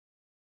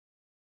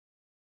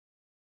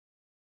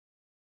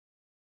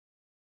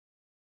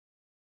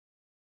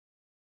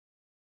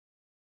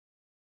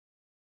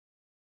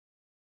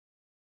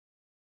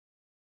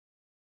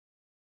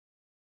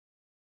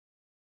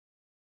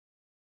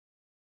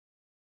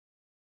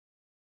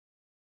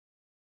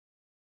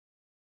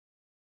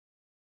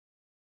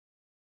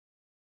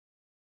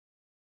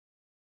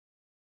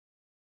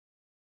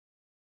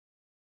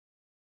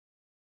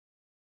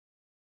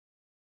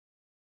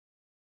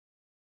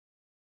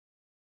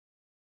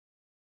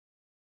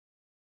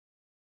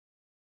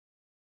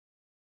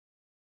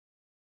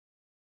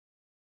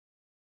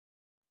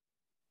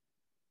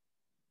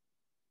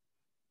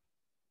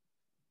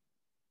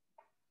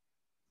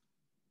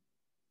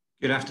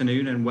Good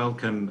afternoon and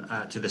welcome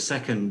to the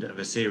second of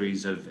a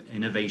series of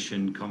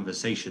innovation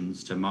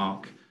conversations to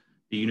mark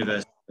the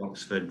University of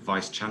Oxford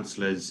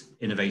Vice-Chancellor's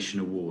Innovation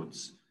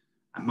Awards.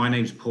 My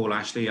name's Paul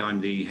Ashley.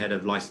 I'm the Head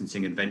of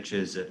Licensing and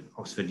Ventures at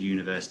Oxford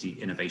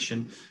University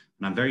Innovation,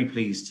 and I'm very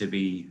pleased to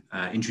be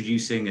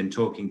introducing and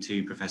talking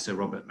to Professor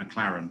Robert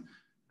MacLaren,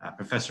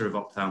 Professor of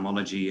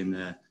Ophthalmology in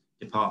the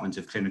Department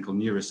of Clinical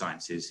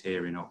Neurosciences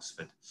here in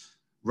Oxford.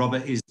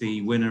 Robert is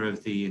the winner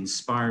of the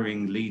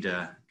Inspiring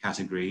Leader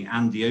category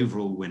and the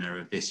overall winner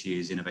of this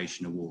year's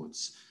Innovation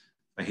Awards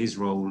for his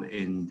role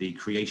in the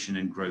creation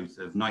and growth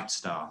of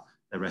Nightstar,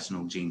 the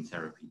retinal gene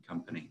therapy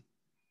company.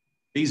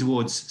 These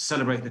awards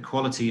celebrate the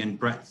quality and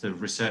breadth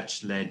of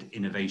research-led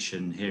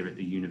innovation here at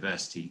the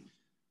university.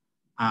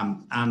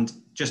 And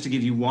just to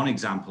give you one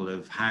example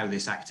of how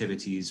this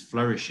activity is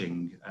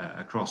flourishing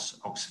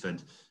across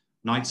Oxford,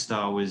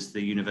 Nightstar was the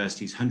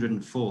university's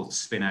 104th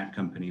spin-out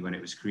company when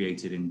it was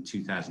created in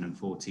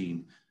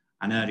 2014.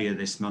 And earlier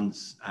this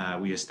month,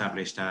 we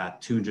established our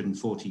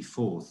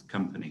 244th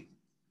company.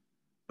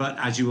 But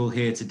as you will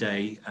hear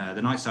today,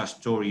 the Nightstar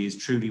story is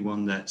truly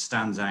one that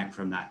stands out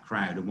from that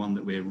crowd and one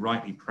that we're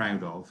rightly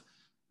proud of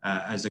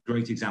as a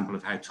great example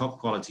of how top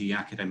quality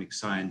academic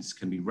science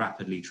can be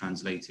rapidly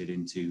translated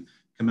into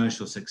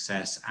commercial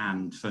success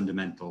and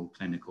fundamental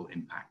clinical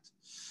impact.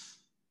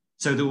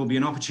 So there will be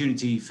an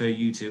opportunity for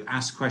you to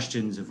ask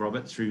questions of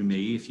Robert through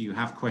me. If you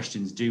have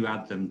questions, do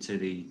add them to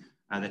the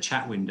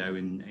chat window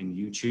in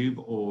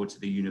YouTube or to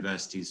the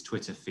university's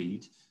Twitter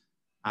feed.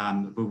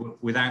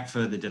 But without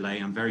further delay,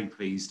 I'm very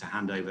pleased to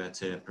hand over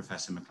to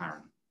Professor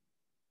MacLaren.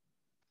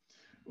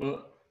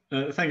 Well,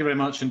 thank you very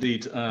much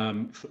indeed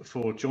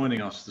for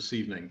joining us this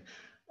evening.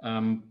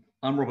 I'm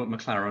Robert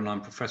MacLaren.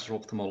 I'm Professor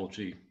of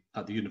Ophthalmology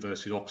at the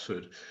University of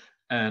Oxford.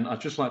 And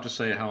I'd just like to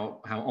say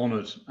how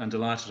honoured and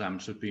delighted I am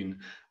to have been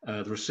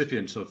the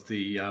recipient of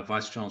the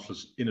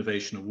Vice-Chancellor's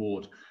Innovation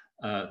Award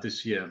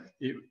this year.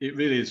 It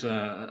really is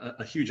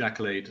a huge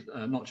accolade,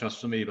 not just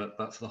for me,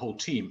 but for the whole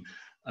team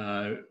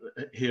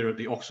here at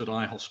the Oxford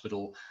Eye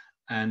Hospital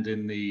and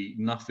in the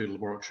Nuffield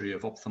Laboratory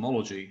of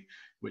Ophthalmology,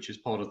 which is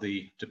part of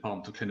the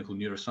Department of Clinical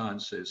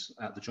Neurosciences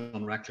at the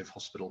John Radcliffe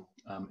Hospital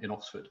in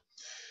Oxford.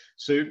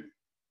 So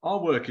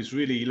our work is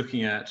really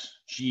looking at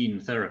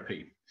gene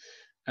therapy.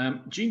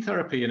 Gene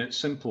therapy, in its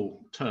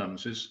simple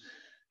terms, is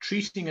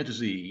treating a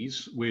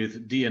disease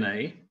with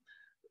DNA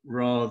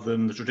rather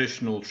than the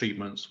traditional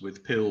treatments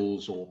with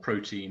pills or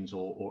proteins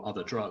or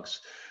other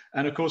drugs.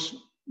 And of course,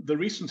 the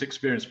recent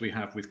experience we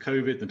have with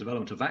COVID, the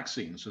development of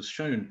vaccines, has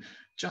shown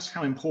just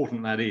how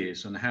important that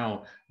is and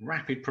how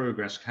rapid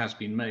progress has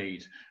been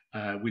made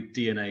with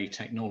DNA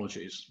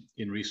technologies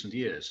in recent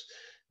years.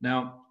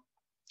 Now,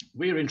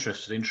 we're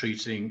interested in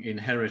treating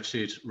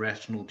inherited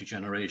retinal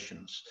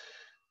degenerations.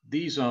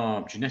 These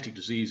are genetic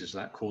diseases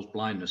that cause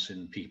blindness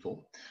in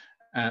people,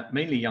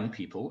 mainly young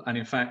people. And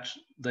in fact,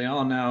 they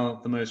are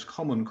now the most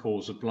common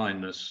cause of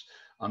blindness,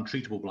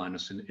 untreatable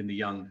blindness in the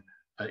young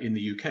in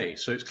the UK.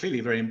 So it's clearly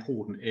a very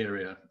important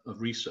area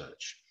of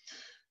research.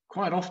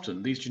 Quite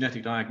often, these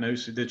genetic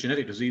diagnoses, the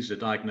genetic diseases are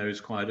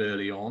diagnosed quite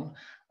early on.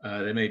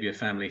 There may be a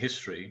family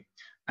history,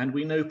 and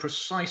we know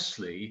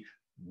precisely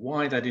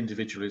why that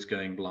individual is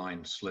going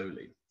blind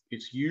slowly.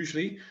 It's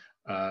usually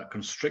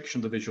constriction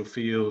of the visual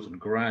field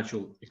and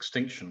gradual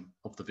extinction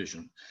of the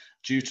vision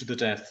due to the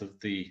death of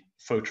the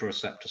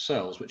photoreceptor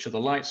cells, which are the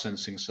light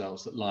sensing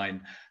cells that line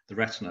the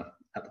retina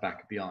at the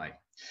back of the eye.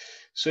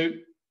 So,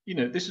 you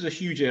know, this is a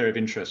huge area of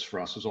interest for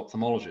us as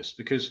ophthalmologists,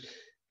 because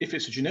if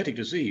it's a genetic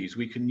disease,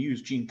 we can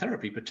use gene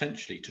therapy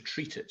potentially to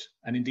treat it.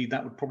 And indeed,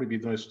 that would probably be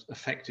the most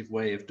effective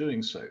way of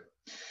doing so.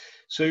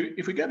 So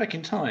if we go back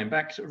in time,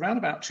 back to around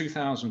about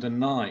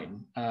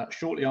 2009,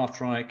 shortly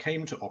after I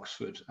came to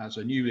Oxford as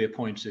a newly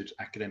appointed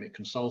academic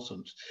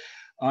consultant,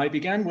 I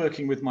began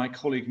working with my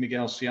colleague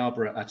Miguel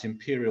Seabra at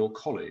Imperial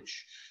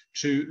College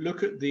to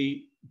look at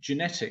the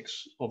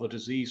genetics of a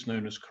disease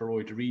known as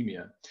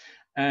choroideremia.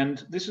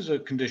 And this is a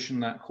condition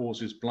that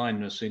causes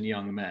blindness in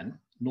young men,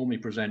 normally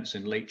presents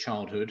in late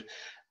childhood,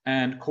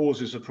 and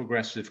causes a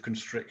progressive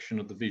constriction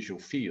of the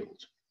visual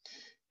field.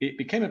 It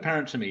became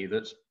apparent to me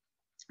that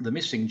the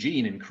missing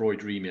gene in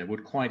choroideremia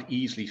would quite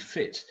easily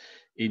fit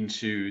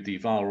into the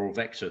viral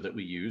vector that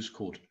we use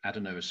called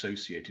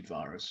adeno-associated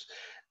virus.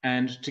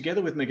 And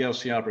together with Miguel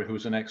Seabra, who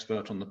was an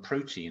expert on the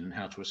protein and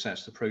how to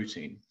assess the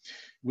protein,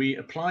 we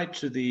applied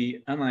to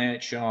the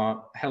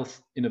NIHR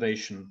Health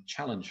Innovation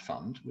Challenge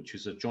Fund, which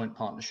is a joint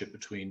partnership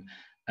between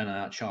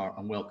NIHR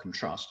and Wellcome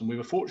Trust. And we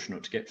were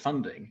fortunate to get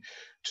funding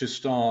to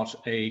start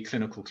a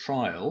clinical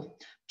trial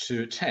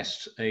to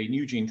test a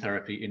new gene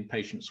therapy in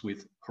patients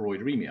with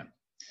choroideremia.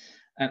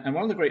 And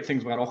one of the great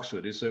things about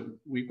Oxford is that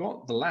we've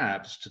got the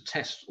labs to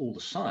test all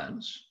the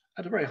science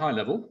at a very high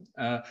level.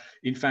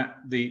 In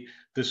fact, the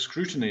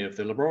scrutiny of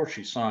the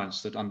laboratory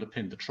science that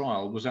underpinned the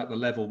trial was at the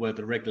level where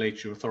the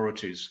regulatory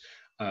authorities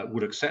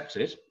would accept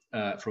it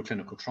for a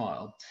clinical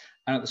trial.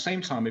 And at the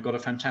same time, we've got a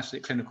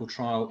fantastic clinical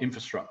trial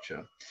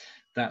infrastructure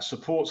that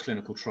supports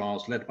clinical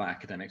trials led by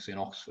academics in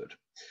Oxford.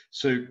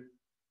 So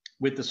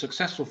with the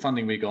successful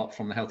funding we got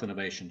from the Health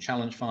Innovation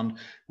Challenge Fund,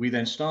 we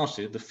then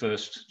started the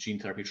first gene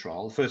therapy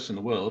trial, the first in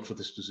the world for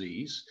this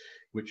disease,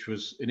 which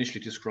was initially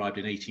described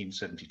in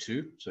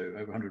 1872, so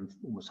over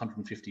almost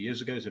 150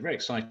 years ago. It's a very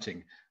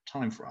exciting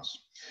time for us.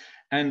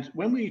 And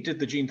when we did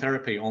the gene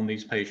therapy on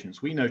these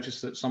patients, we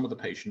noticed that some of the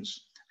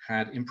patients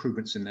had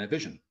improvements in their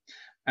vision.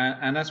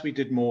 And as we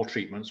did more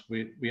treatments,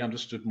 we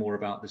understood more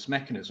about this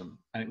mechanism,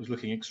 and it was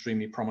looking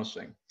extremely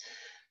promising.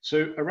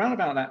 So around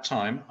about that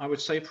time, I would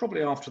say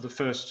probably after the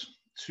first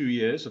 2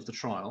 years of the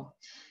trial,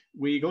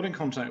 we got in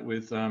contact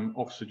with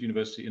Oxford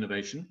University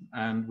Innovation,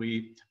 and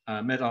we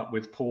met up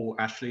with Paul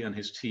Ashley and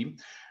his team,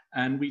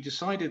 and we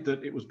decided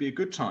that it would be a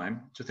good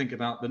time to think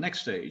about the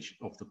next stage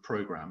of the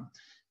program,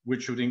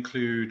 which would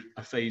include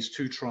a phase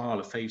 2 trial,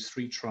 a phase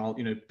 3 trial,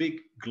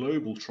 big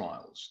global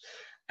trials.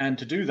 And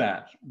to do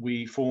that,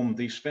 we formed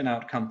the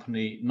spin-out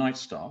company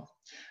Nightstar,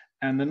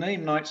 and the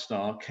name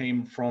Nightstar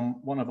came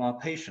from one of our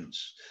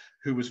patients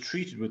who was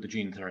treated with the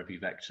gene therapy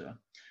vector,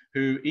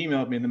 who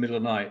emailed me in the middle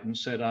of the night and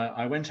said,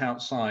 I went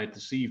outside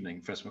this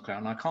evening, Professor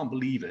MacLaren, I can't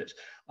believe it.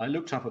 I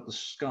looked up at the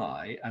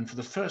sky, and for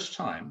the first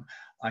time,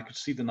 I could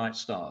see the night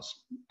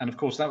stars. And of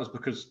course, that was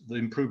because the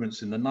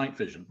improvements in the night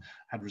vision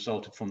had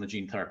resulted from the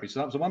gene therapy. So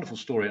that was a wonderful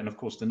story. And of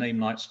course, the name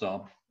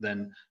Nightstar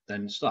then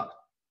stuck.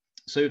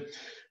 So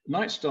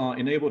Nightstar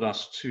enabled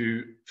us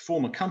to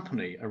form a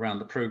company around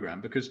the program,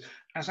 because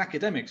as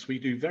academics, we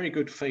do very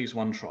good phase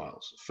 1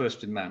 trials,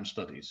 first in man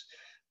studies.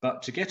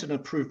 But to get an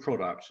approved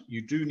product,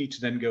 you do need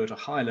to then go at a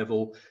high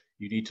level.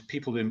 You need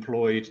people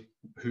employed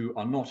who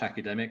are not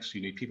academics.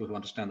 You need people who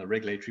understand the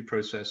regulatory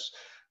process,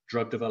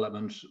 drug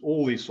development,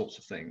 all these sorts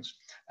of things.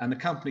 And the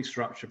company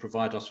structure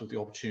provided us with the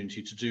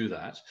opportunity to do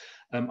that.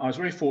 I was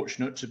very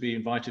fortunate to be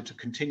invited to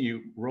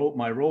continue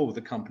my role with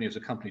the company as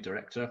a company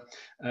director,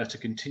 to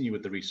continue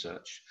with the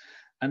research.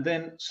 And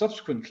then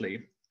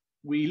subsequently,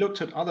 we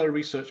looked at other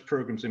research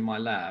programs in my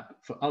lab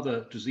for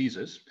other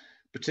diseases,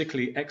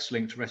 particularly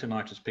X-linked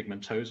retinitis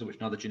pigmentosa, which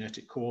is another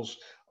genetic cause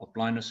of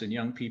blindness in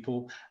young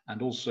people,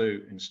 and also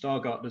in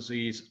Stargardt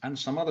disease and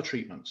some other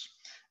treatments.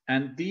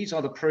 And these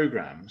other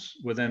programs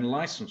were then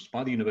licensed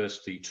by the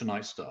university to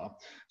Nightstar.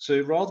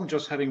 So rather than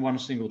just having one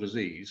single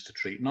disease to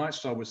treat,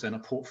 Nightstar was then a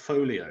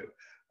portfolio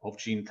of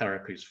gene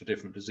therapies for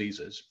different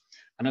diseases.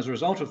 And as a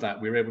result of that,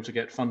 we were able to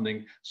get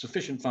funding,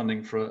 sufficient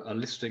funding for a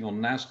listing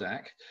on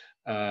NASDAQ,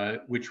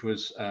 which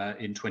was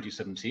in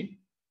 2017.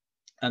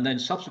 And then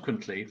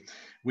subsequently,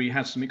 we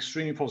had some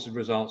extremely positive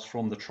results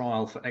from the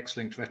trial for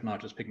X-linked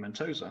retinitis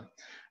pigmentosa.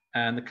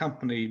 And the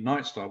company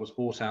Nightstar was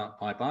bought out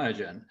by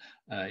Biogen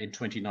in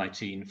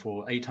 2019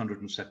 for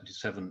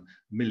 $877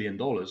 million,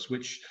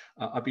 which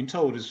I've been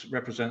told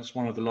represents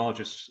one of the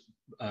largest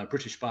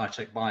British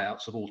biotech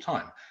buyouts of all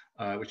time,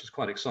 which is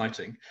quite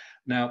exciting.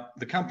 Now,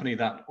 the company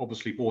that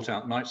obviously bought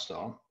out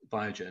Nightstar,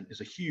 Biogen,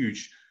 is a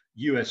huge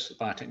US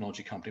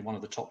biotechnology company, one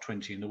of the top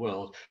 20 in the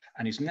world,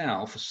 and is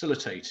now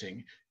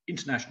facilitating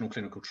international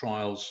clinical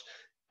trials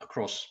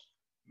across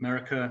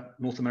America,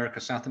 North America,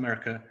 South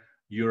America,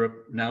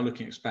 Europe, now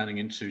looking at expanding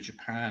into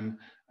Japan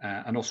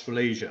and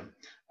Australasia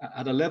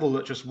at a level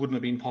that just wouldn't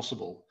have been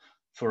possible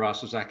for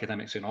us as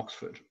academics in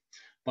Oxford.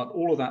 But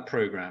all of that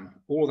program,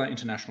 all of that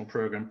international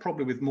program,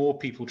 probably with more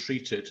people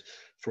treated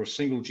for a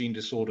single gene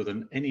disorder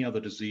than any other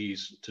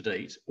disease to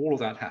date, all of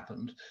that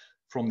happened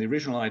from the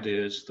original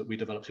ideas that we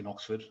developed in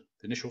Oxford,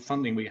 the initial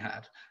funding we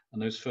had,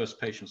 and those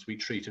first patients we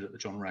treated at the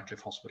John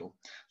Radcliffe Hospital.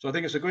 So I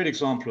think it's a great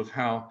example of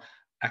how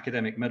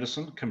academic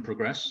medicine can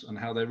progress and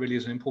how there really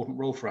is an important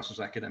role for us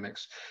as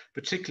academics,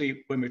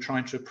 particularly when we're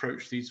trying to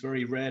approach these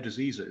very rare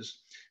diseases,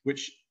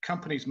 which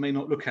companies may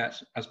not look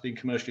at as being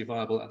commercially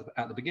viable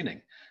at the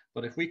beginning.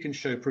 But if we can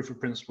show proof of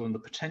principle and the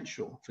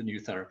potential for new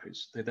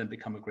therapies, they then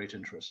become of great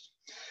interest.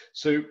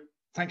 So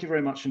thank you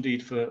very much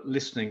indeed for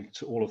listening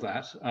to all of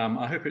that.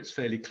 I hope it's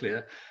fairly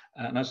clear.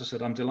 And as I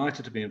said, I'm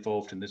delighted to be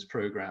involved in this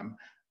program.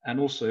 And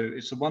also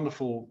it's a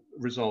wonderful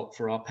result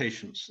for our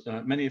patients,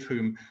 many of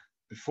whom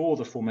before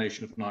the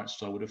formation of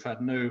Nightstar would have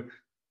had no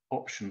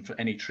option for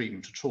any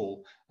treatment at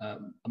all,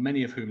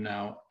 many of whom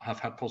now have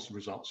had positive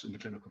results in the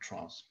clinical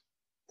trials.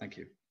 Thank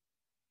you.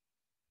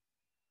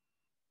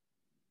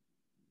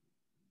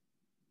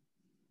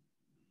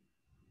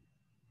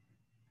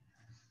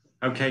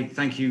 Okay,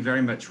 thank you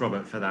very much,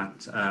 Robert, for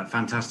that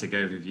fantastic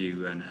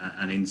overview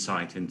and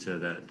insight into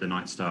the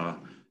Nightstar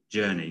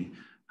journey.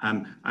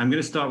 I'm going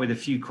to start with a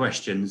few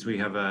questions. We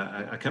have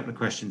a couple of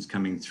questions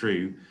coming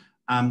through.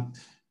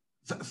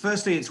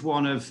 Firstly, it's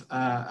one of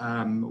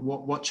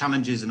what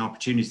challenges and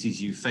opportunities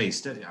you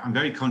faced. I'm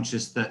very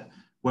conscious that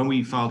when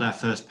we filed our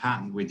first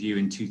patent with you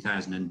in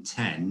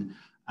 2010,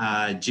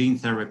 gene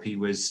therapy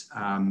was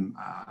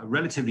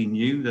relatively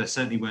new. There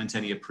certainly weren't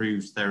any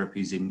approved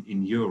therapies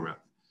in Europe.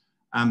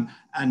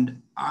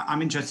 And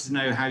I'm interested to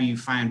know how you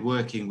found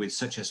working with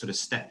such a sort of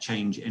step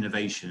change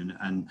innovation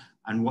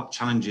and what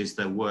challenges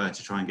there were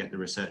to try and get the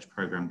research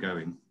program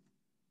going.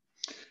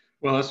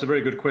 Well, that's a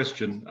very good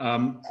question.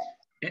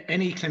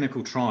 Any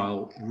clinical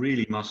trial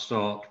really must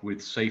start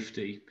with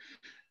safety.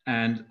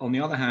 And on the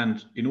other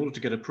hand, in order to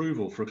get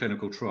approval for a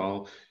clinical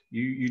trial,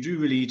 you do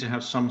really need to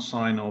have some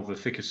sign of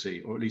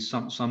efficacy, or at least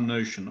some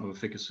notion of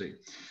efficacy.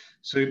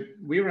 So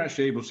we were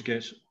actually able to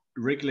get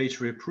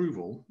regulatory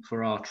approval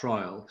for our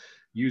trial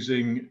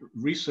using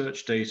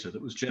research data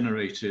that was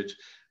generated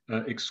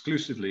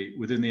exclusively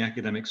within the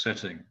academic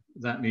setting.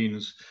 That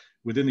means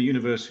within the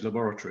university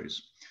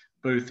laboratories,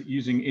 both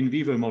using in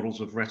vivo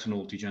models of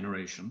retinal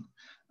degeneration,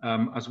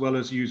 as well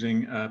as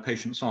using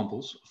patient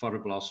samples,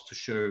 fibroblasts, to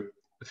show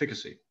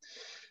efficacy.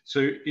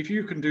 So if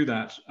you can do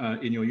that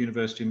in your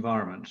university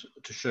environment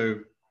to show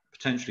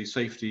potentially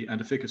safety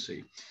and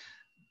efficacy,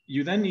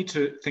 you then need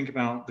to think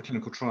about the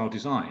clinical trial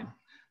design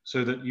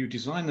so that you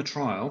design the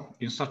trial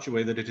in such a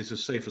way that it is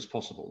as safe as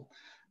possible.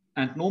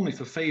 And normally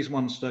for phase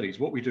 1 studies,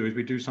 what we do is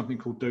we do something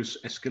called dose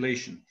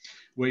escalation,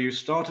 where you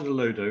start at a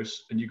low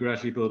dose and you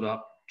gradually build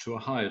up to a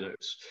higher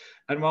dose.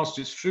 And whilst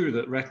it's true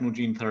that retinal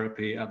gene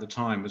therapy at the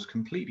time was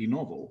completely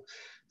novel,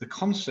 the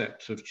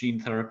concept of gene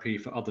therapy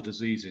for other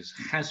diseases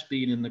has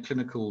been in the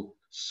clinical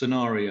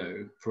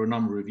scenario for a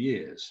number of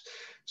years.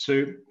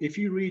 So if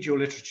you read your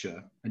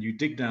literature and you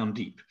dig down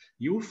deep,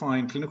 you will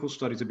find clinical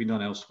studies have been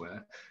done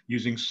elsewhere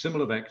using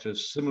similar vectors,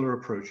 similar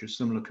approaches,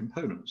 similar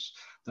components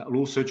that will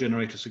also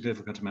generate a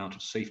significant amount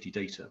of safety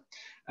data.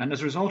 And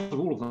as a result of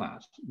all of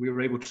that, we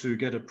were able to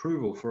get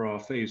approval for our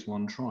phase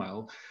 1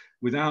 trial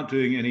without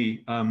doing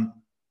any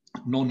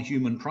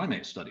non-human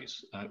primate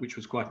studies, which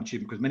was quite an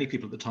achievement because many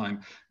people at the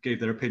time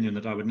gave their opinion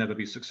that I would never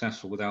be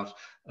successful without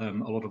a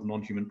lot of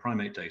non-human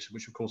primate data,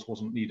 which of course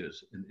wasn't needed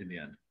in the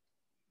end.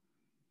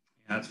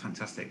 Yeah, that's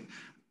fantastic.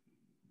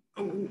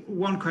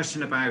 One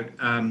question about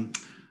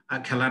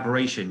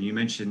collaboration. You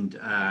mentioned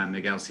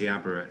Miguel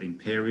Seabra at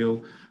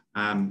Imperial,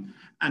 and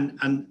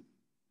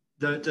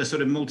the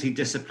sort of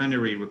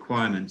multidisciplinary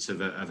requirements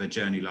of a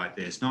journey like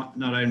this, not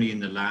only in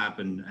the lab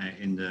and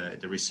in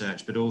the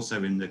research, but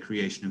also in the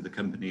creation of the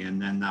company, and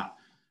then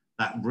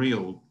that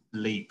real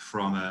leap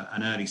from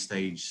an early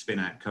stage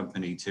spin-out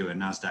company to a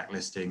NASDAQ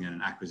listing and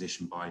an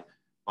acquisition by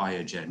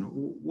Biogen.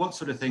 What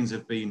sort of things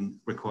have been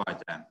required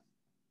there?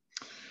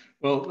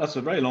 Well, that's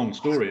a very long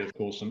story, of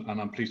course,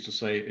 and I'm pleased to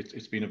say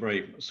it's been a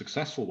very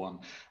successful one.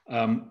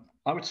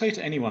 I would say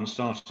to anyone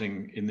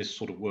starting in this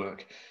sort of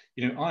work,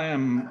 you know, I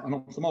am an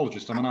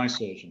ophthalmologist, I'm an eye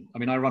surgeon. I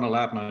mean, I run a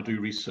lab and I do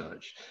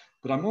research,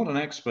 but I'm not an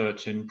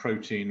expert in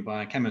protein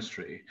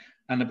biochemistry.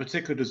 And the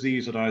particular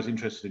disease that I was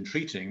interested in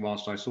treating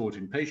whilst I saw it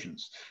in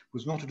patients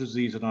was not a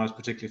disease that I was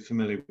particularly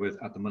familiar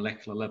with at the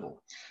molecular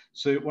level.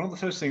 So one of the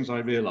first things I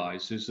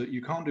realized is that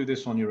you can't do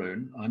this on your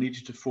own. I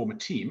needed to form a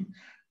team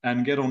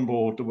and get on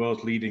board the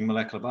world's leading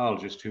molecular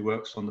biologist who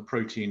works on the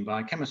protein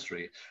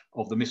biochemistry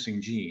of the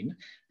missing gene,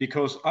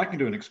 because I can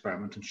do an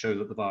experiment and show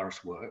that the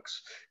virus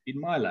works in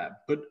my lab.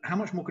 But how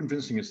much more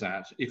convincing is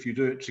that if you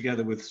do it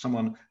together with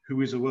someone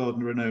who is a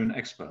world-renowned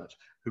expert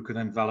who can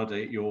then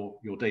validate your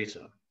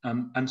data?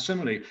 And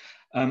similarly,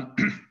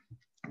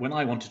 when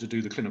I wanted to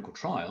do the clinical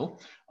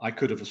trial, I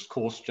could have, of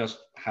course, just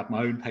had my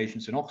own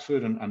patients in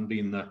Oxford and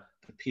been the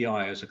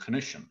PI as a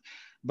clinician.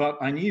 But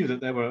I knew that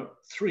there were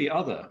 3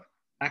 other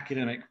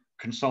academic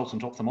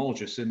consultant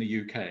ophthalmologists in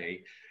the UK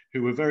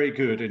who were very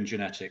good in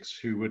genetics,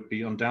 who would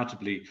be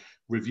undoubtedly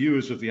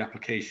reviewers of the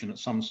application at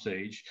some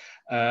stage.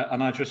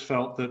 And I just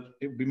felt that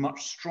it would be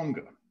much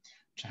stronger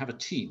to have a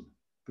team,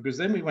 because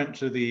then we went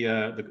to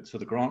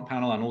the grant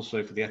panel and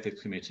also for the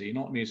ethics committee,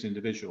 not me as an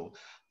individual,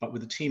 but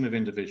with a team of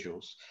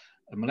individuals,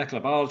 a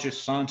molecular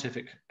biologist,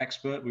 scientific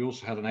expert. We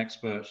also had an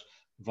expert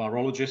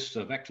virologist,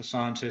 a vector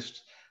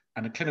scientist,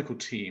 and a clinical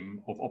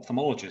team of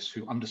ophthalmologists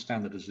who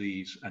understand the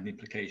disease and the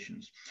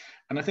implications.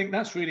 And I think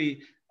that's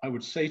really, I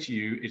would say to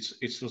you,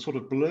 it's the sort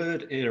of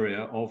blurred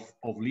area of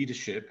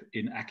leadership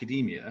in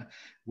academia,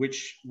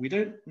 which we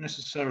don't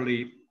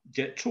necessarily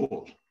get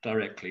taught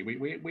directly.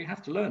 We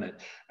have to learn it.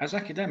 As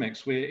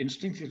academics, we're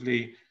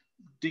instinctively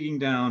digging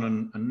down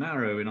and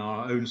narrow in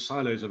our own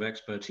silos of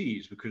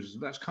expertise, because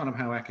that's kind of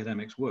how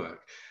academics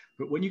work.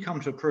 But when you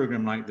come to a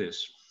program like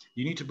this,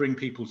 you need to bring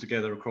people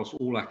together across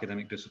all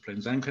academic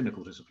disciplines and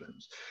clinical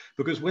disciplines,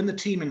 because when the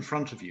team in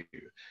front of you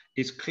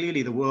is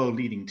clearly the world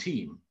leading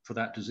team for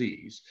that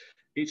disease,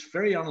 it's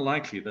very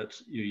unlikely that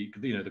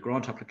the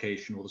grant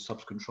application or the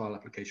subsequent trial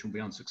application will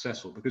be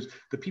unsuccessful, because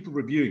the people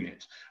reviewing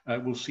it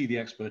will see the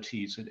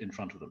expertise in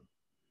front of them.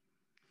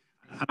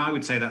 And I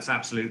would say that's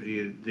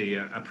absolutely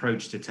the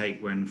approach to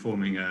take when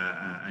forming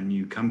a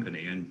new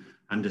company, and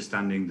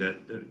understanding that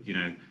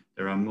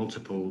there are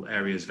multiple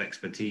areas of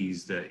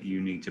expertise that you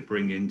need to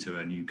bring into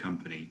a new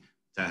company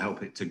to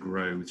help it to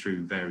grow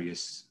through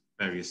various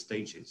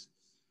stages.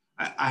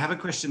 I have a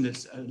question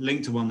that's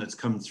linked to one that's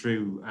come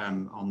through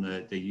on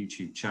the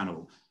YouTube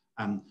channel,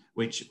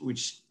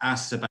 which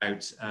asks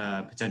about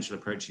potential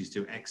approaches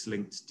to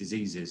X-linked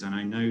diseases. And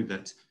I know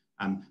that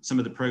some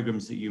of the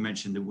programs that you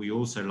mentioned that we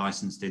also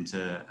licensed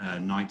into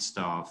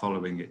Nightstar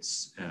following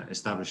its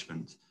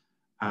establishment.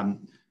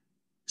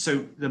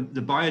 So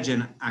the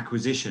Biogen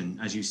acquisition,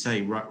 as you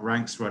say,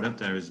 ranks right up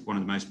there as one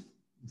of the most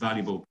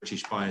valuable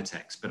British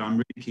biotechs. But I'm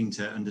really keen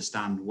to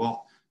understand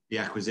what the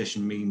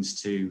acquisition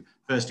means to,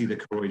 firstly, the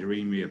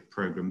choroideremia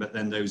program, but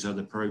then those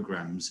other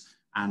programs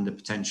and the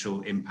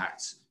potential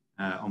impacts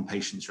on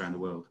patients around the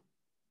world?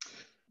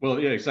 Well,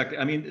 yeah, exactly.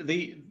 I mean,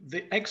 the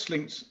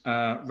X-linked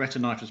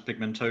retinitis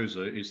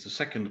pigmentosa is the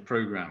second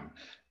program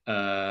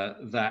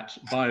that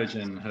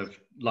Biogen have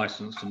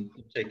licensed and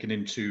taken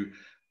into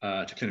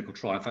to clinical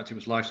trial. In fact, it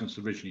was licensed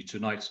originally to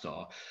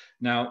Nightstar.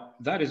 Now,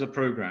 that is a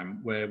program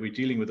where we're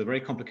dealing with a very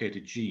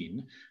complicated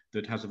gene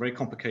that has a very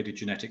complicated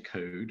genetic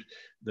code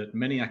that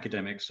many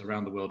academics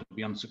around the world have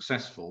been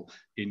unsuccessful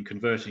in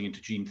converting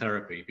into gene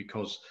therapy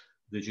because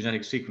the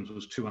genetic sequence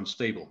was too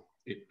unstable.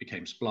 It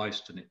became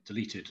spliced and it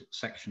deleted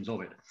sections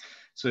of it.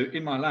 So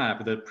in my lab,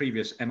 with a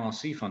previous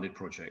MRC funded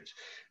project,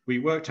 we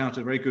worked out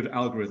a very good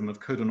algorithm of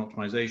codon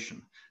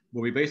optimization,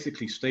 where we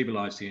basically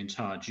stabilized the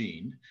entire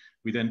gene.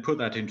 We then put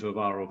that into a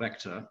viral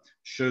vector,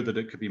 showed that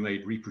it could be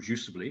made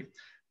reproducibly,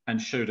 and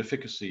showed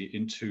efficacy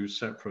in two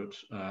separate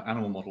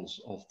animal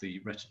models of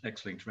the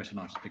X-linked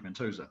retinitis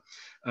pigmentosa,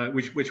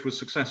 which was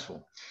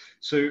successful.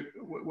 So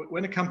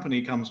when a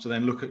company comes to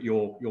then look at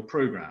your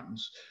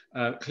programs,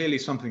 clearly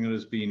something that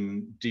has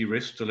been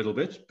de-risked a little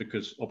bit,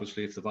 because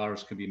obviously if the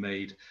virus can be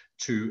made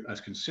to a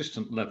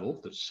consistent level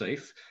that's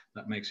safe,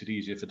 that makes it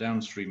easier for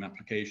downstream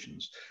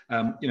applications.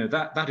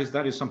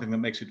 That is something that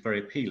makes it very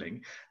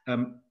appealing.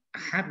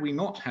 Had we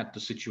not had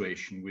the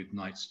situation with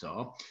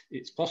Nightstar,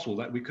 it's possible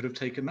that we could have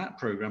taken that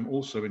program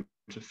also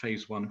into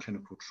phase 1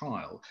 clinical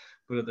trial.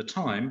 But at the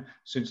time,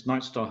 since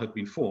Nightstar had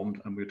been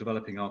formed and we were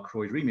developing our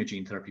choroideremia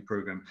gene therapy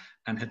program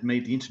and had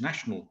made the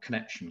international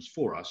connections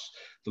for us,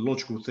 the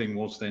logical thing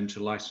was then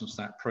to license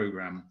that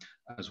program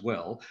as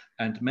well.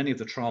 And many of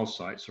the trial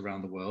sites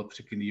around the world,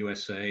 particularly in the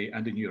USA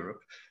and in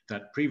Europe,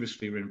 that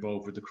previously were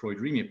involved with the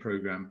choroideremia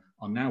program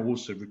are now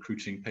also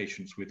recruiting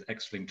patients with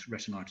X-linked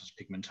retinitis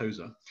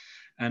pigmentosa.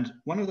 And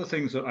one of the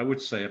things that I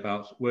would say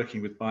about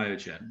working with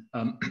Biogen,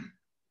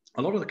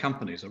 a lot of the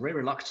companies are very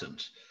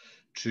reluctant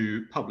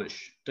to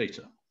publish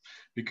data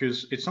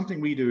because it's something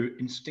we do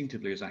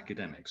instinctively as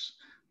academics,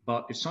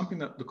 but it's something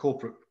that the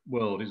corporate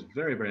world is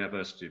very, very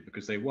averse to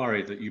because they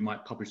worry that you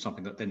might publish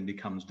something that then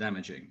becomes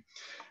damaging.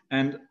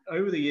 And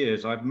over the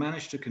years, I've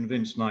managed to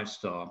convince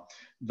Nightstar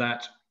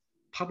that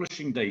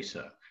publishing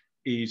data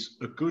is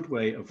a good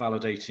way of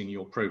validating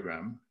your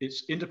program.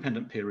 It's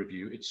independent peer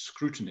review, it's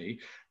scrutiny,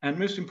 and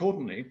most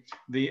importantly,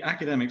 the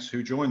academics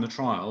who join the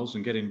trials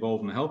and get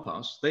involved and help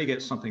us, they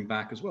get something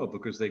back as well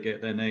because they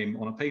get their name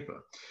on a paper.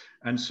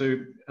 And so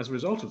as a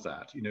result of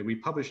that, we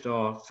published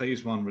our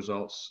phase 1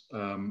 results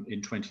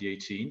in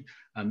 2018,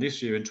 and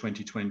this year in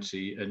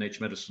 2020 in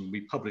Nature Medicine,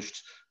 we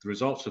published the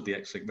results of the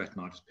X-linked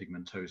retinitis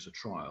pigmentosa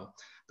trial,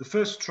 the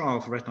first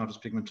trial for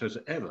retinitis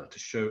pigmentosa ever to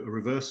show a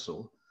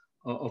reversal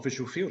of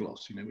visual field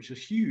loss, which is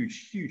a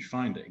huge, huge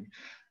finding.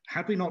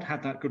 Had we not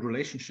had that good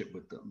relationship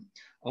with them,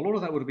 a lot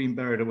of that would have been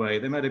buried away.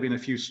 There might have been a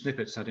few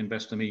snippets at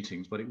investor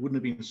meetings, but it wouldn't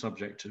have been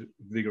subject to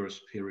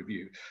vigorous peer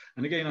review.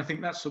 And again, I think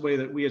that's the way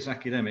that we as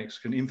academics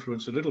can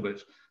influence a little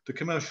bit the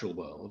commercial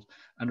world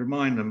and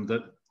remind them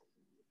that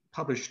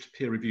published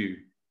peer review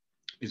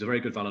is a very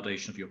good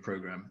validation of your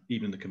program,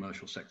 even in the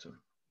commercial sector.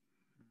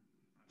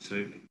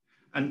 Absolutely.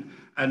 And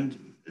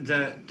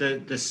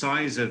the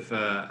size of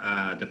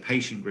the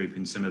patient group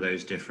in some of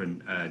those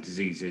different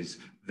diseases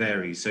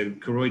varies. So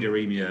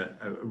choroideremia,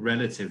 a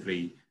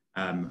relatively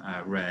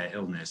rare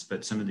illness,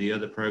 but some of the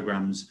other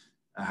programs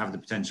have the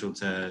potential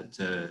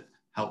to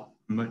help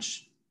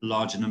much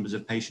larger numbers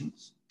of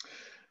patients.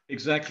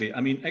 Exactly. I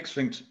mean,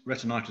 X-linked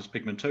retinitis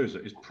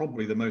pigmentosa is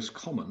probably the most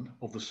common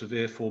of the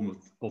severe form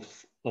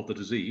of the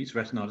disease,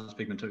 retinitis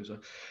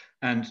pigmentosa.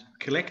 And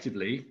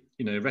collectively,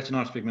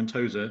 retinitis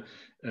pigmentosa,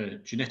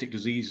 genetic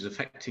diseases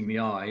affecting the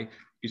eye,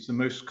 is the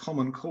most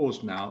common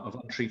cause now of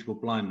untreatable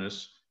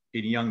blindness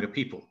in younger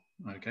people,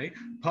 okay?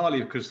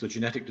 Partly because the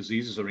genetic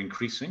diseases are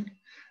increasing,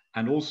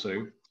 and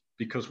also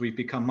because we've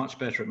become much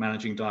better at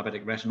managing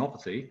diabetic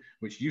retinopathy,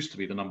 which used to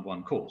be the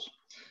 #1 cause.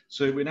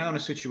 So we're now in a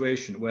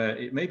situation where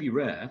it may be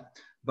rare,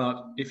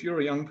 but if you're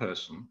a young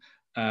person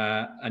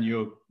and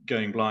you're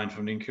going blind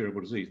from an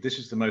incurable disease, this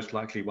is the most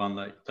likely one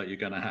that you're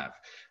going to have.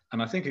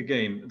 And I think,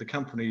 again, the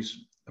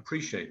companies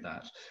appreciate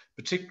that,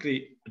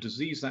 particularly a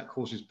disease that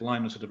causes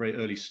blindness at a very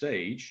early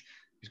stage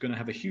is going to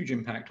have a huge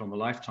impact on the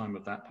lifetime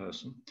of that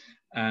person.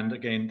 And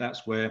again,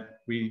 that's where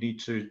we need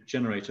to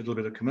generate a little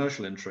bit of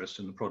commercial interest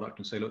in the product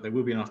and say, look, there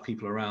will be enough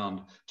people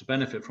around to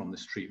benefit from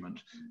this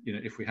treatment,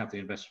 if we have the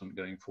investment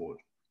going forward.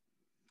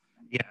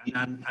 Yeah,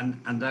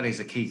 and that is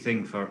a key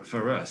thing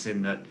for us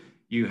in that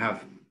you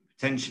have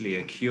potentially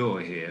a cure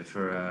here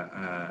for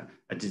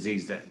a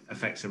disease that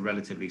affects a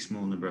relatively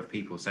small number of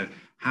people. So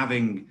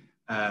having,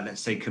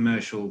 let's say,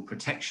 commercial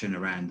protection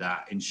around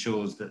that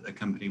ensures that the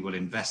company will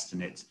invest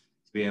in it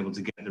to be able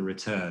to get the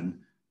return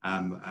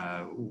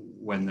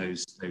when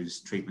those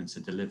treatments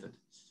are delivered.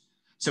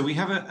 So we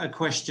have a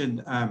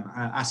question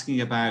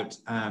asking about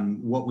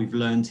what we've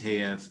learned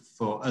here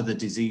for other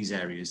disease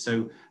areas.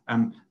 So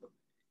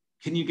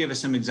can you give us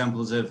some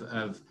examples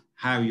of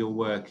how your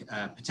work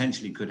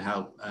potentially could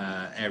help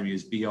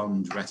areas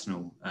beyond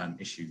retinal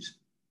issues?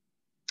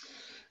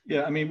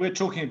 Yeah, I mean, we're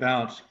talking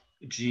about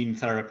gene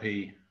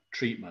therapy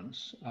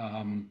treatments.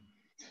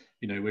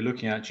 We're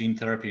looking at gene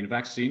therapy and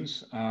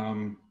vaccines.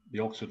 The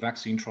Oxford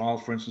vaccine trial,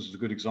 for instance, is a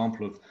good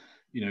example of,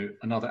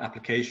 another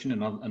application,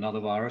 another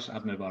virus,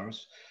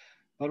 adenovirus.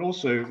 But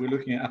also we're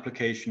looking at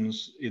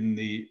applications in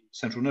the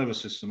central nervous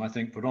system, I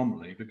think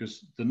predominantly,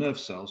 because the nerve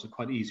cells are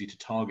quite easy to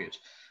target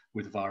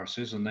with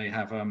viruses, and they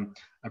have a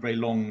very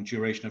long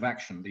duration of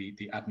action,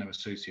 the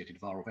adeno-associated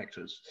viral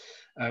vectors.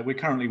 We're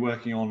currently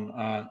working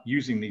on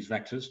using these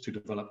vectors to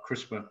develop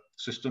CRISPR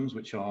systems,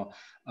 which are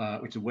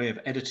a way of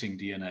editing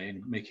DNA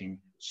and making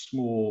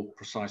small,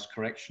 precise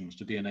corrections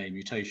to DNA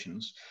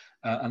mutations.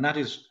 And that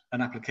is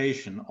an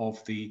application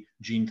of the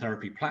gene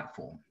therapy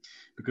platform,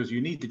 because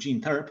you need the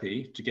gene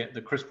therapy to get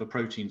the CRISPR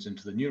proteins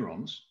into the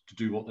neurons to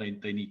do what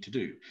they need to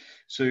do.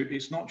 So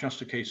it's not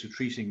just a case of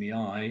treating the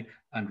eye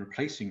and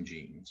replacing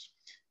genes.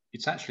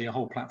 It's actually a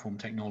whole platform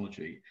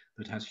technology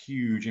that has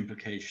huge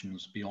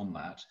implications beyond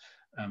that.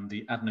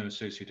 The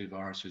adeno-associated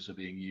viruses are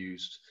being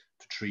used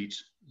to treat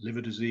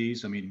liver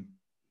disease. I mean,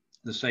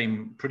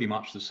 pretty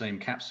much the same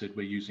capsid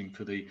we're using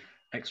for the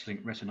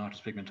X-linked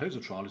retinitis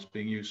pigmentosa trial is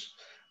being used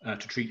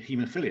to treat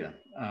hemophilia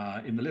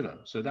in the liver.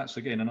 So that's,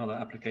 again, another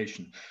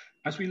application.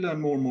 As we learn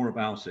more and more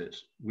about it,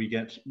 we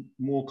get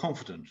more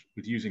confident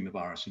with using the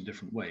virus in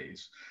different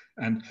ways.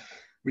 And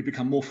we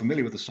become more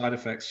familiar with the side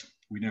effects.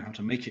 We know how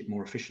to make it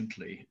more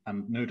efficiently.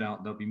 And no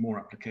doubt there'll be more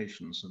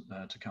applications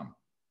to come.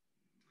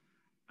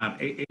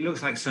 It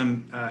looks like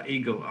some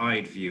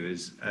eagle-eyed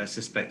viewers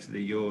suspect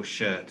that your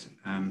shirt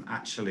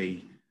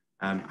actually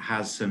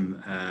has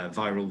some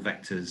viral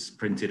vectors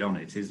printed on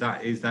it. Is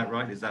that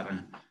right? Is that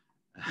a...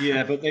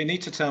 Yeah, but they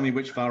need to tell me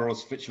which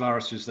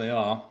viruses they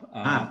are.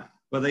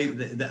 Well,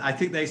 I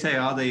think they say,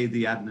 are they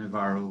the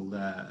adenoviral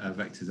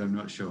vectors? I'm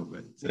not sure,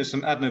 but there's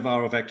some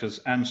adenoviral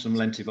vectors and some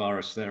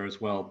lentivirus there as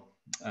well.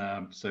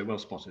 So well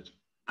spotted.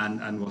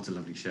 And what a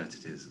lovely shirt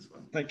it is as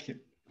well. Thank you.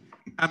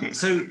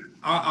 So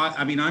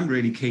I mean, I'm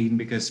really keen,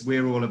 because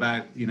we're all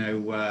about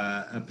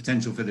a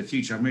potential for the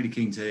future. I'm really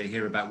keen to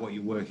hear about what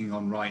you're working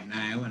on right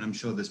now, and I'm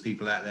sure there's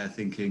people out there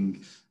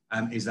thinking,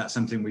 is that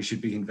something we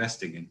should be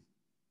investing in?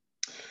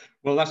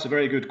 Well, that's a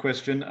very good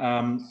question.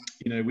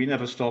 We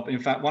never stop. In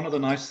fact, one of the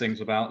nice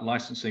things about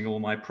licensing all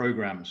my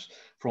programs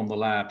from the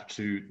lab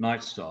to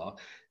Nightstar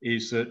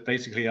is that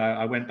basically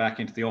I went back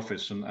into the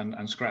office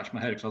and scratched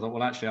my head, because I thought,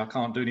 well, actually, I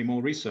can't do any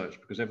more research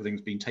because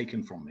everything's been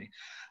taken from me.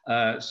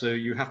 So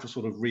you have to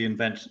sort of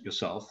reinvent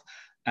yourself.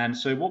 And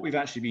so what we've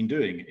actually been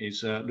doing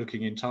is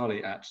looking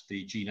entirely at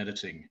the gene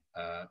editing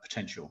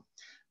potential.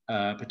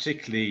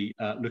 Particularly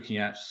looking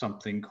at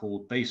something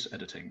called base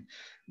editing,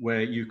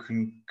 where you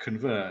can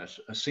convert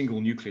a single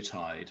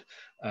nucleotide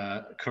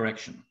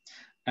correction.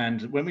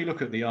 And when we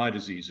look at the eye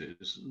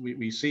diseases,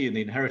 we see in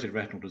the inherited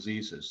retinal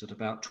diseases that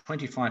about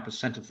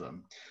 25% of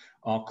them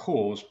are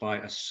caused by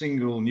a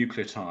single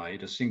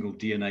nucleotide, a single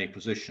DNA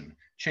position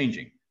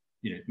changing.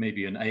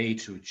 Maybe an A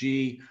to a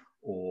G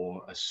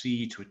or a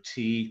C to a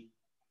T.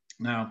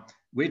 Now,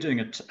 we're doing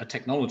a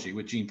technology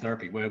with gene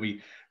therapy where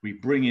we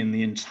bring in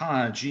the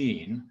entire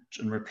gene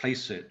and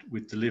replace it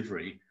with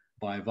delivery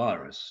by a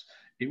virus.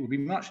 It would be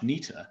much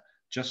neater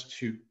just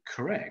to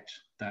correct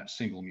that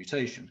single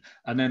mutation.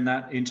 And then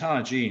that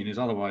entire gene is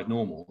otherwise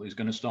normal, is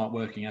going to start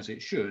working as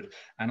it should,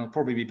 and it'll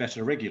probably be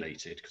better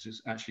regulated because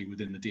it's actually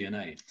within the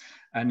DNA.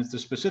 And the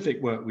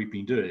specific work we've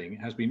been doing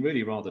has been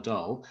really rather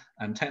dull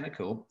and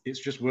technical. It's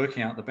just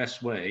working out the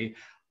best way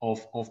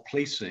of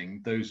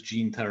placing those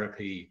gene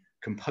therapy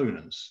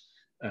components,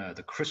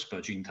 the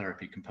CRISPR gene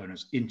therapy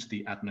components, into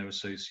the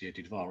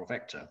adeno-associated viral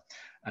vector.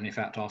 And in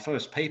fact, our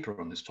first paper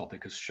on this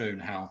topic has shown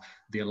how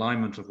the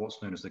alignment of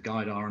what's known as the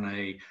guide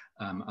RNA,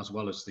 as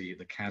well as the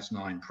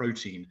Cas9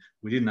 protein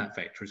within that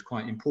vector, is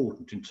quite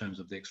important in terms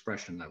of the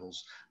expression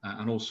levels.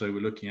 And also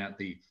we're looking at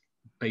the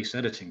base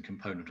editing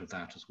component of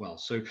that as well.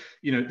 So,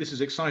 this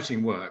is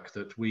exciting work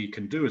that we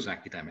can do as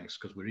academics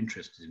because we're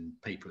interested in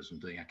papers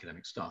and doing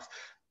academic stuff,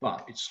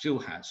 but it still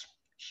has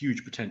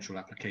huge potential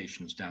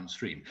applications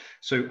downstream.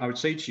 So I would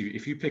say to you,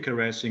 if you pick a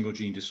rare single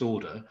gene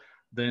disorder,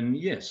 then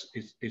yes,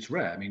 it's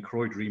rare. I mean,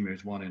 choroideremia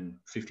is 1 in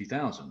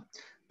 50,000.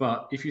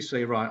 But if you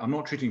say, right, I'm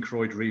not treating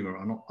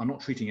choroideremia, I'm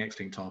not treating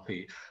X-linked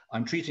RP,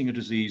 I'm treating a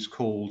disease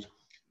called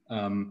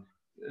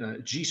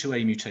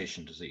G2A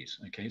mutation disease.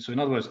 Okay, so in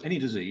other words, any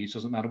disease,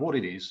 doesn't matter what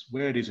it is,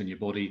 where it is in your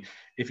body,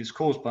 if it's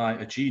caused by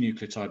a G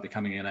nucleotide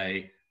becoming an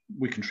A,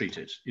 we can treat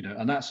it.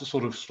 And that's a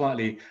sort of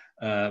slightly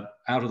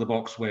out of the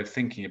box way of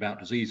thinking about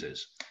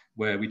diseases,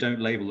 where we don't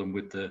label them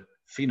with the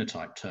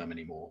phenotype term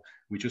anymore.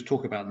 We just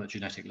talk about them at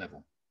genetic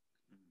level.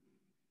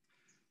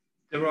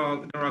 There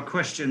are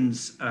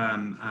questions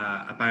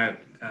about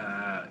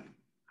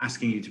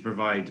asking you to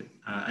provide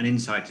an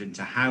insight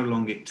into how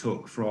long it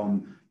took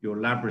from your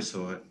lab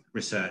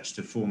research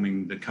to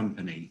forming the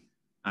company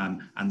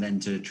and then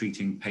to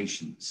treating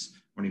patients,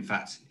 when in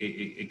fact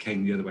it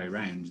came the other way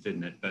around,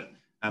 didn't it? But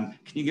can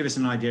you give us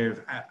an idea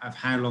of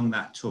how long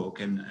that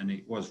took? And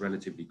it was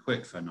relatively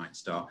quick for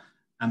Nightstar.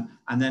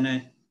 And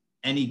then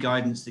any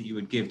guidance that you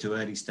would give to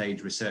early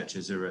stage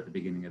researchers who are at the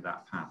beginning of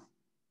that path?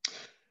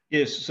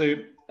 Yes, so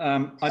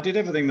I did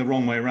everything the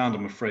wrong way around,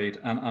 I'm afraid.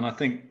 And I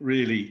think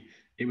really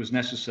it was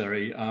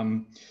necessary.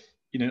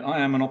 I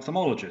am an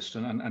ophthalmologist,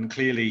 and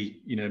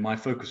clearly, my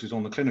focus is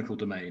on the clinical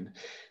domain.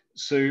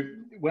 So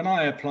when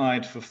I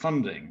applied for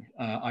funding,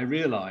 I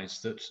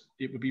realized that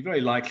it would be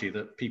very likely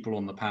that people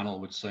on the panel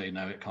would say,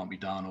 no, it can't be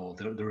done, or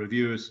the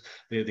reviewers,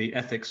 the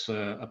ethics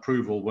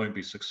approval won't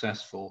be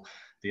successful.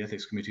 The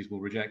ethics committees will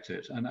reject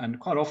it. And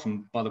quite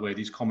often, by the way,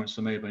 these comments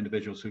are made by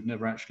individuals who've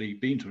never actually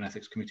been to an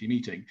ethics committee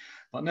meeting,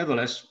 but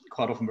nevertheless,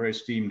 quite often very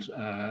esteemed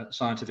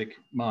scientific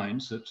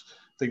minds that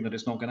think that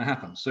it's not going to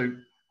happen. So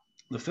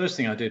the first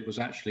thing I did was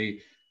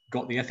actually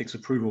got the ethics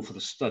approval for the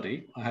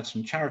study. I had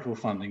some charitable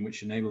funding,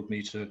 which enabled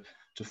me to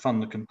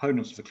fund the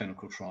components of the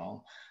clinical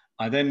trial.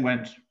 I then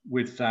went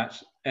with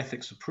that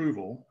ethics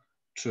approval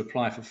to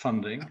apply for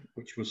funding,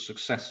 which was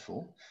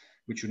successful,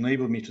 which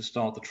enabled me to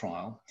start the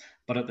trial.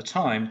 But at the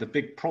time, the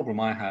big problem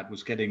I had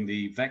was getting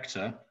the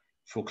vector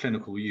for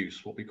clinical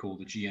use, what we call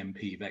the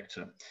GMP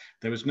vector.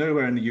 There was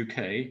nowhere in the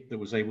UK that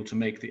was able to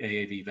make the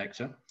AAV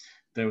vector.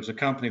 There was a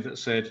company that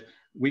said,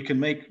 we can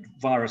make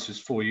viruses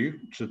for you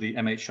to the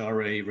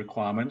MHRA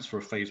requirements for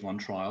a phase 1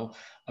 trial,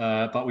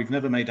 but we've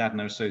never made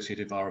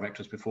adeno-associated viral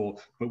vectors before,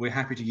 but we're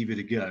happy to give it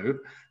a go.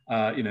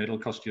 It'll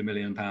cost you £1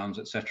 million,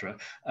 etc.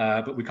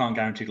 But we can't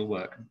guarantee it'll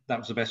work. That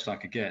was the best I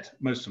could get.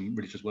 Most of them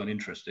really just weren't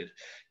interested.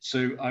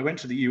 So I went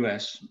to the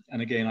US,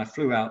 and again, I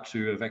flew out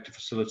to a vector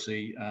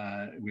facility.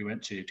 We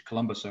went to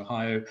Columbus,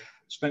 Ohio,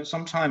 spent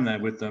some time there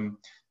with them,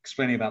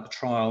 explaining about the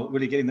trial,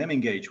 really getting them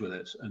engaged with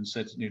it, and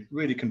said,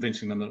 really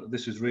convincing them that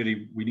this is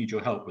really, we need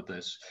your help with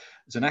this.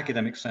 It's an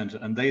academic center,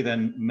 and they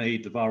then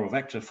made the viral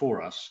vector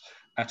for us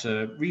at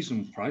a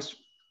reasonable price.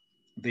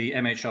 The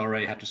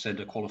MHRA had to send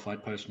a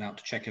qualified person out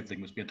to check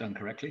everything was being done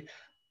correctly,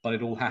 but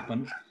it all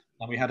happened.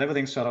 And we had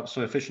everything set up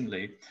so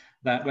efficiently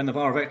that when the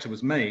viral vector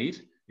was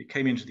made, it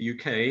came into the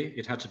UK,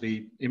 it had to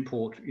be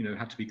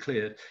had to be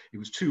cleared. It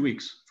was 2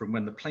 weeks from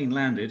when the plane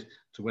landed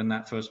to when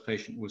that first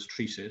patient was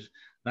treated.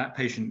 That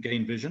patient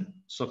gained vision.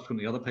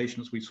 Subsequently, other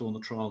patients we saw in the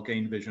trial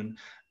gained vision.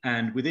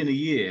 And within a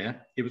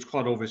year, it was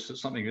quite obvious that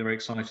something very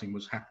exciting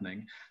was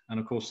happening. And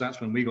of course,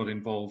 that's when we got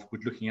involved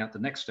with looking at the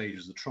next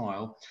stages of the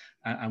trial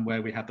and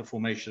where we had the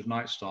formation of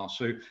Nightstar.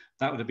 So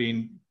that would have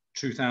been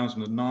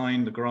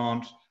 2009, the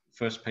grant,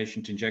 first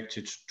patient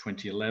injected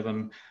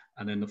 2011,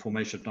 and then the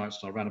formation of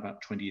Nightstar around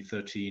about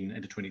 2013,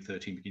 end of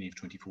 2013, beginning of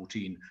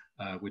 2014,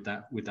 with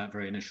that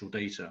very initial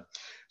data.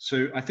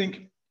 So I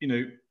think,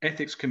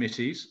 ethics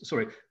committees,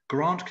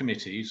 grant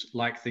committees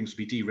like things to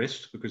be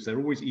de-risked because they're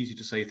always easy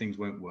to say things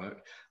won't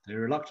work.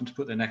 They're reluctant to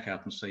put their neck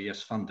out and say,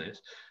 yes, fund it.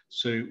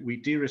 So we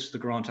de-risk the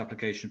grant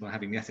application by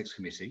having the ethics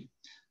committee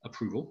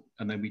approval,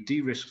 and then we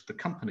de-risk the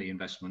company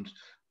investment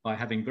by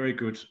having very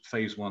good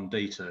phase 1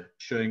 data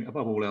showing,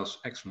 above all else,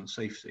 excellent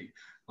safety,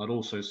 but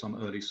also some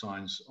early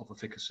signs of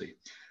efficacy.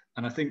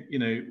 And I think,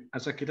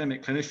 as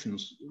academic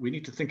clinicians, we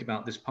need to think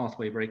about this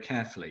pathway very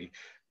carefully,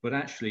 but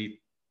actually,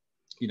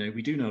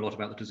 we do know a lot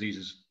about the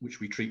diseases which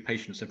we treat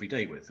patients every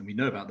day with, and we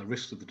know about the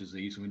risks of the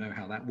disease, and we know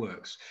how that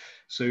works.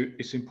 So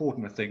it's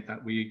important, I think,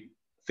 that we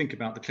think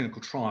about the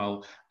clinical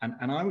trial,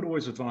 and I would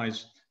always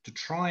advise to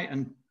try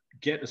and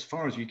get as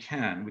far as you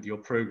can with your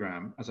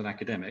program as an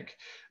academic,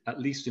 at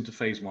least into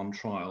phase 1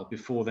 trial,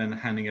 before then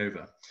handing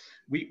over.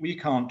 We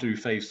can't do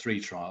phase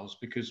 3 trials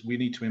because we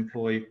need to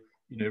employ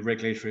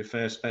regulatory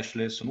affairs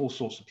specialists and all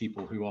sorts of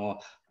people who are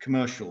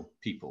commercial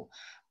people.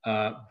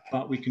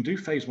 But we can do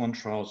phase 1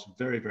 trials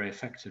very, very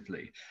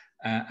effectively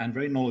and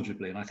very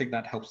knowledgeably. And I think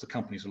that helps the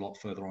companies a lot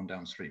further on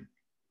downstream.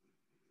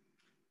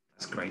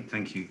 That's great,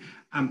 thank you.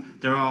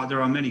 There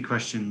are many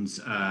questions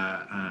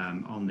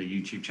on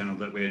the YouTube channel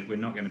that we're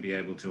not going to be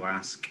able to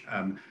ask.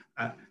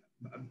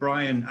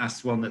 Brian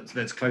asked one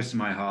that's close to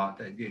my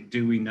heart.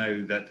 Do we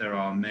know that there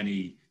are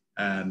many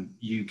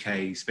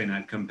UK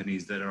spin-out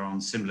companies that are on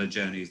similar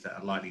journeys that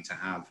are likely to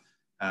have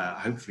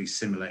hopefully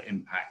similar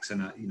impacts?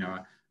 And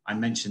I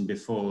mentioned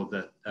before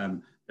that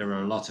there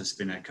are a lot of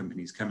spin-out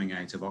companies coming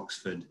out of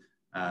Oxford,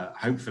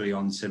 hopefully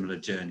on similar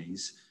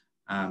journeys.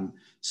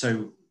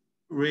 So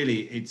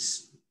really,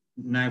 it's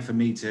now for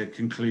me to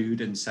conclude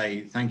and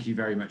say thank you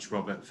very much,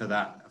 Robert, for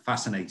that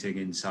fascinating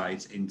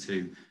insight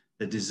into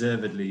the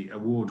deservedly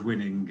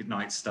award-winning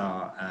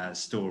Nightstar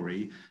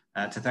story.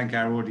 To thank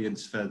our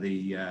audience for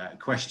the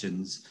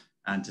questions,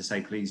 and to say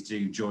please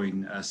do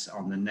join us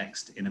on the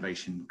next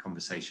innovation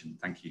conversation.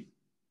 Thank you.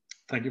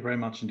 Thank you very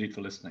much indeed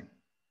for listening.